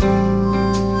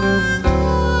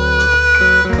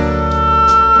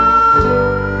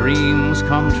 Dreams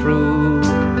come true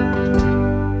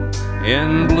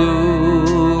in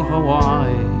Blue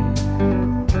Hawaii,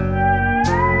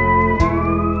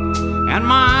 and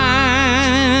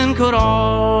mine could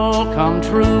all come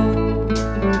true.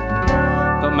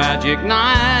 The magic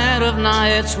night of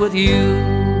nights with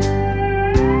you.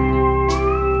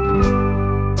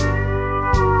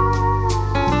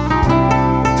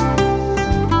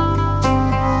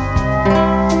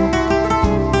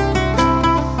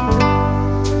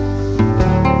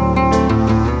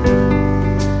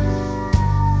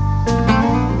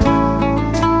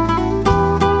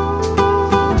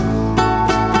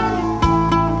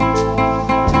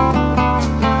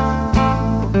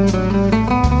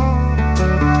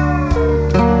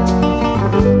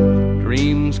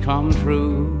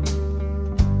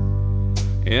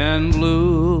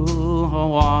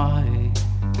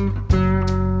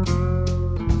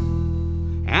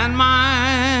 and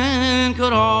mine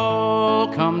could all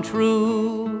come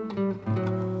true.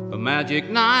 The magic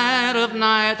night of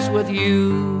nights with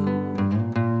you.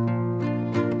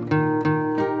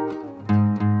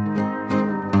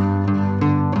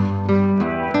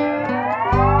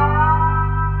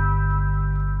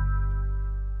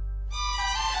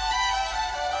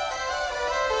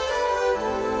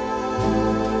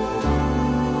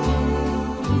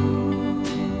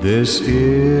 This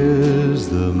is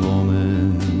the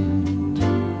moment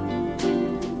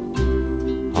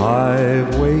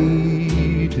I've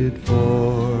waited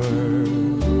for.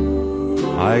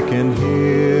 I can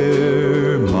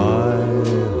hear my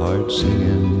heart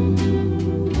singing.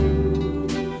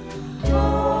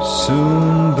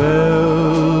 Soon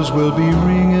bells will be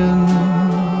ringing.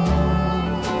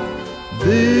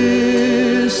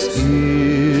 This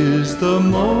is the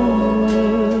moment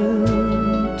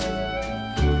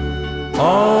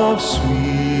of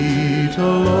sweet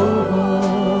aloha.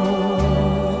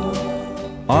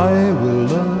 I will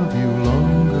love you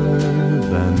longer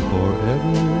than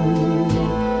forever.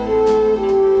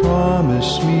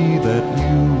 Promise me that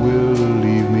you will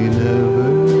leave me never.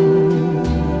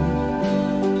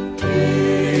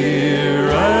 Here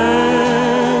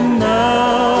and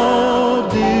now,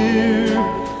 dear,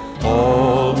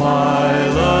 all my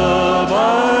love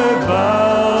I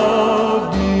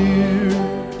vow, dear.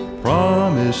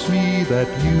 Promise me that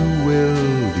you will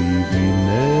leave me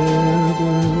never.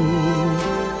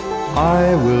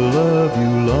 I will love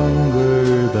you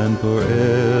longer than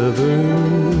forever.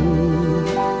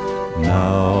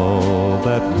 Now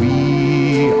that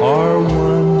we are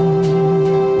one,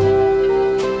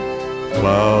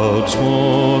 clouds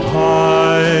won't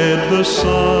hide the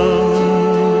sun.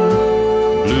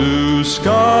 Blue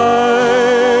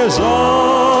skies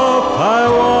of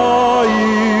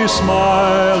Hawaii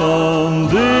smile on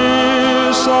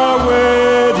this our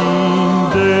wedding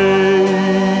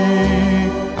day.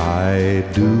 I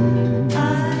do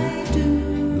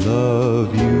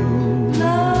love you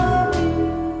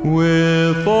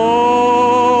with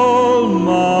all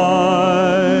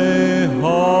my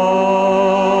heart.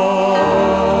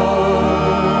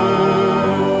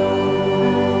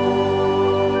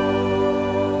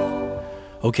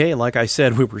 Okay, like I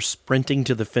said, we were sprinting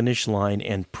to the finish line,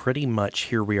 and pretty much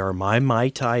here we are. My Mai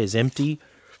Tai is empty,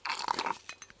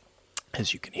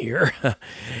 as you can hear.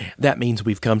 That means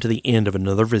we've come to the end of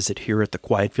another visit here at the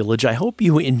Quiet Village. I hope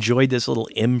you enjoyed this little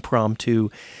impromptu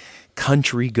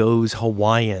Country Goes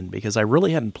Hawaiian, because I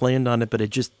really hadn't planned on it, but it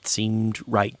just seemed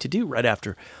right to do right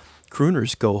after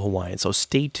Crooners Go Hawaiian. So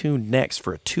stay tuned next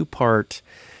for a two-part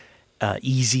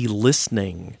easy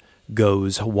listening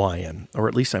Goes Hawaiian, or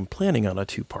at least I'm planning on a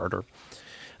two-parter.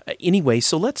 Anyway,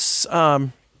 so let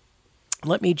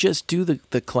me just do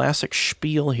the classic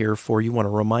spiel here for you. I want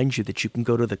to remind you that you can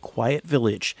go to the Quiet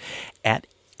Village at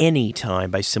any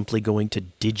time by simply going to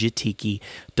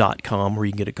digitiki.com, where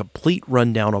you can get a complete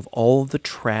rundown of all the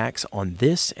tracks on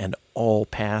this and all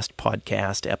past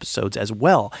podcast episodes, as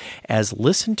well as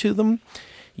listen to them.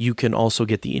 You can also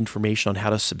get the information on how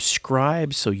to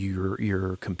subscribe, so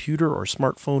your computer or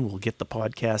smartphone will get the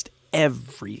podcast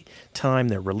every time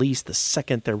they're released, the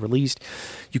second they're released.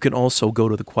 You can also go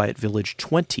to the Quiet Village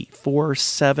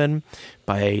 24/7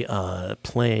 by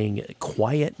playing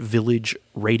Quiet Village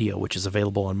Radio, which is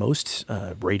available on most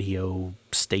radio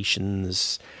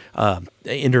stations,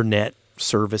 internet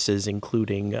services,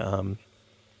 including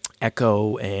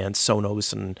Echo and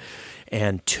Sonos and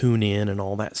TuneIn and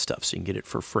all that stuff, so you can get it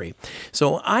for free.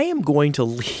 So I am going to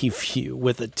leave you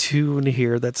with a tune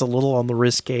here that's a little on the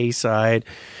risque side,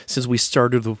 since we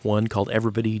started with one called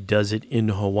Everybody Does It in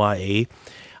Hawaii,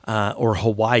 or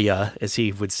Hawaii, as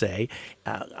he would say.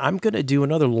 I'm going to do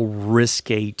another little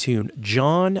risque tune.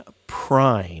 John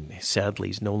Prine, sadly,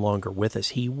 is no longer with us.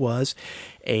 He was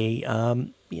a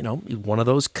one of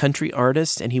those country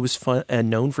artists, and he was fun and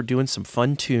known for doing some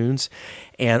fun tunes.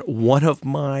 And one of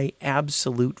my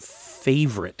absolute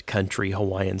favorite country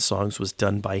Hawaiian songs was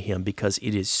done by him, because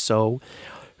it is so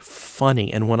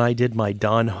funny. And when I did my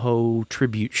Don Ho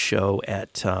tribute show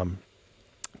at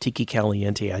Tiki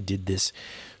Caliente, I did this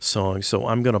song. So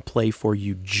I'm going to play for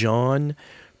you John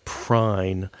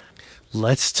Prine,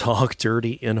 Let's Talk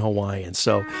Dirty in Hawaiian.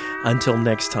 So until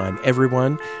next time,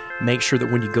 everyone, make sure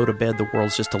that when you go to bed, the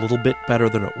world's just a little bit better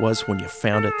than it was when you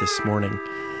found it this morning.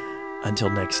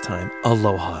 Until next time,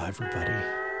 aloha, everybody.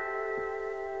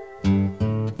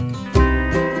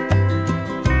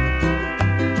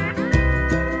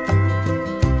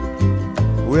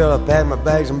 Well, I packed my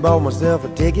bags and bought myself a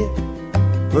ticket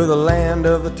for the land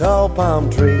of the tall palm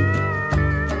tree.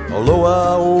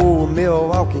 Aloha, old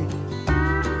Milwaukee,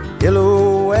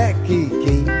 hello,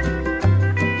 Waikiki.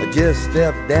 just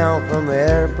stepped down from the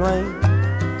airplane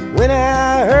when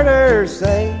I heard her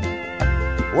say,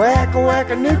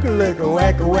 whack-a-whack-a-nuka-licka,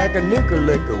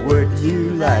 whack-a-whack-a-nuka-licka, would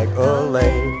you like a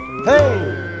lay?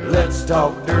 Hey, let's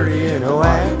talk dirty in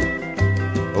Hawaiian,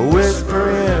 a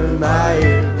whisper in my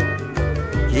ear.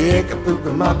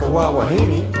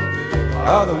 Kieka-puka-maka-wawahini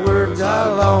are the words I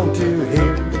long to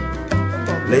hear.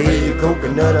 Lay your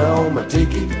coconut on my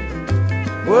tiki,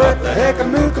 what the heck a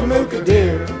mooka-mooka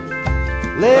dear.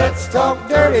 Let's talk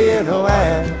dirty in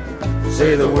Hawaiian,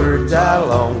 say the words I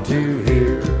long to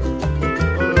hear.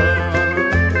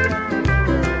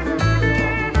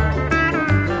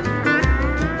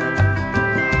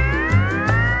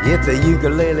 It's a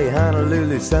ukulele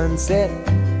Honolulu sunset,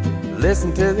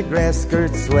 listen to the grass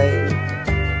skirts sway,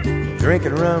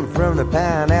 drinking rum from the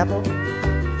pineapple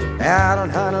out on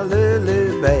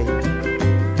Honolulu Bay.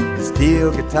 The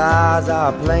steel guitars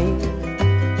are playing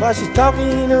while she's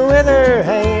talking with her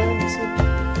hands.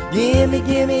 Gimme,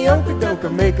 gimme, oka-doka,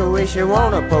 make a wish you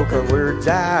wanna poke her, words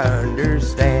I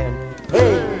understand.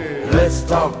 Hey, let's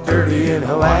talk dirty in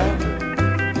Hawaii,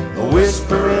 a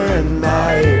whisper in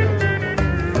my ear.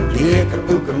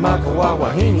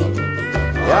 Kieka-puka-maka-wawahini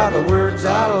are the words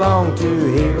I long to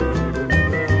hear.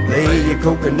 Lay your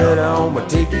coconut on my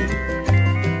tiki,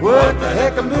 what the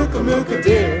heck a mooka-mooka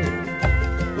dear.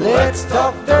 Let's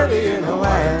talk dirty in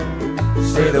Hawaii,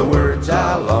 say the words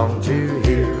I long to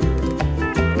hear.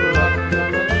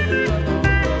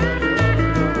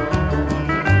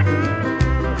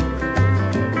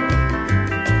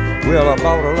 Well, I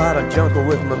bought a lot of jungle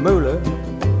with my moolah,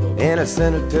 and I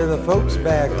sent it to the folks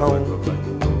back home.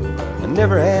 I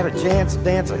never had a chance to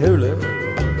dance a hula.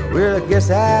 Well, I guess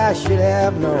I should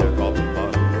have known.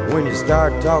 When you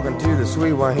start talking to the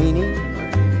sweet wahine,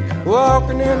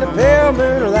 walking in the pale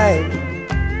moonlight,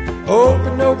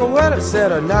 Okanoka, what I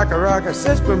said, a knock-a-rocker,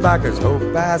 sispin-backers,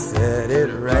 hope I said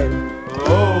it right.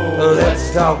 Oh,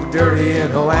 let's talk dirty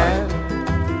in Hawaii,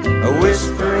 a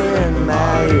whisper in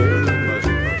my ear.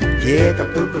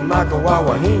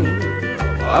 Kieka-puka-maka-wawahini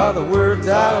are the words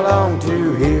I long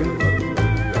to hear.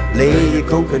 Lay your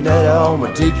coconut on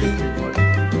my tiki,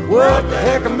 what the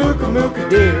heck a mooka-mooka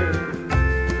dear.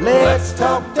 Let's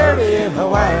talk dirty in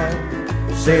Hawaii,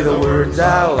 say the words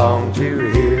I long to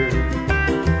hear.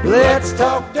 Let's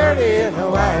talk dirty in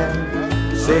Hawaii,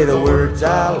 say the words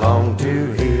I long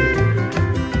to hear.